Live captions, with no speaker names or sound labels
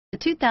The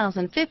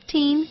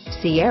 2015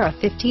 Sierra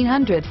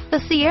 1500. The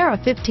Sierra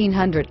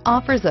 1500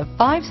 offers a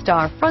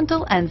 5-star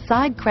frontal and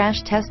side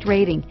crash test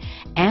rating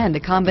and a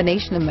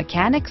combination of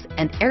mechanics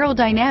and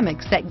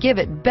aerodynamics that give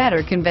it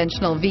better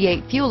conventional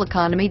V8 fuel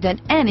economy than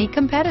any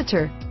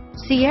competitor.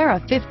 Sierra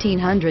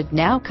 1500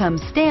 now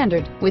comes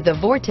standard with a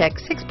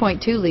Vortex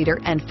 6.2-liter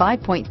and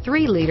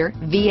 5.3-liter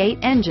V8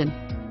 engine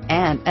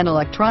and an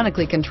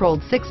electronically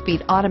controlled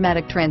 6-speed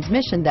automatic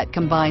transmission that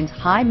combines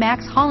high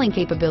max hauling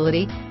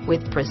capability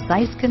with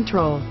precise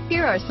control.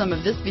 Here are some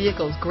of this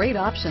vehicle's great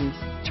options: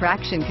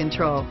 traction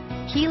control,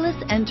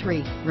 keyless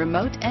entry,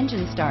 remote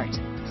engine start,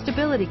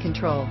 stability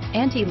control,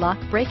 anti-lock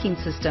braking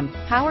system,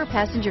 power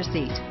passenger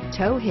seat,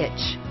 tow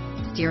hitch,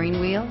 steering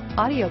wheel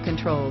audio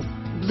controls,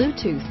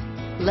 Bluetooth,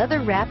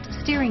 leather-wrapped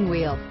steering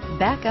wheel,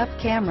 backup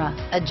camera,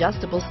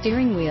 adjustable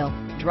steering wheel,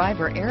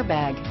 driver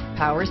airbag,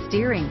 power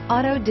steering,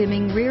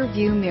 auto-dimming rear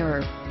view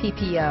mirror,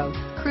 PPO,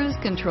 cruise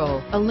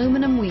control,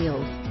 aluminum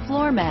wheels,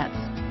 floor mats,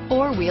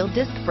 4-wheel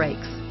disc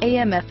brakes,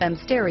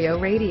 AM/FM stereo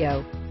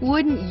radio.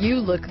 Wouldn't you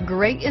look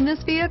great in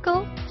this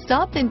vehicle?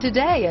 Stop in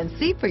today and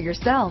see for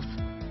yourself.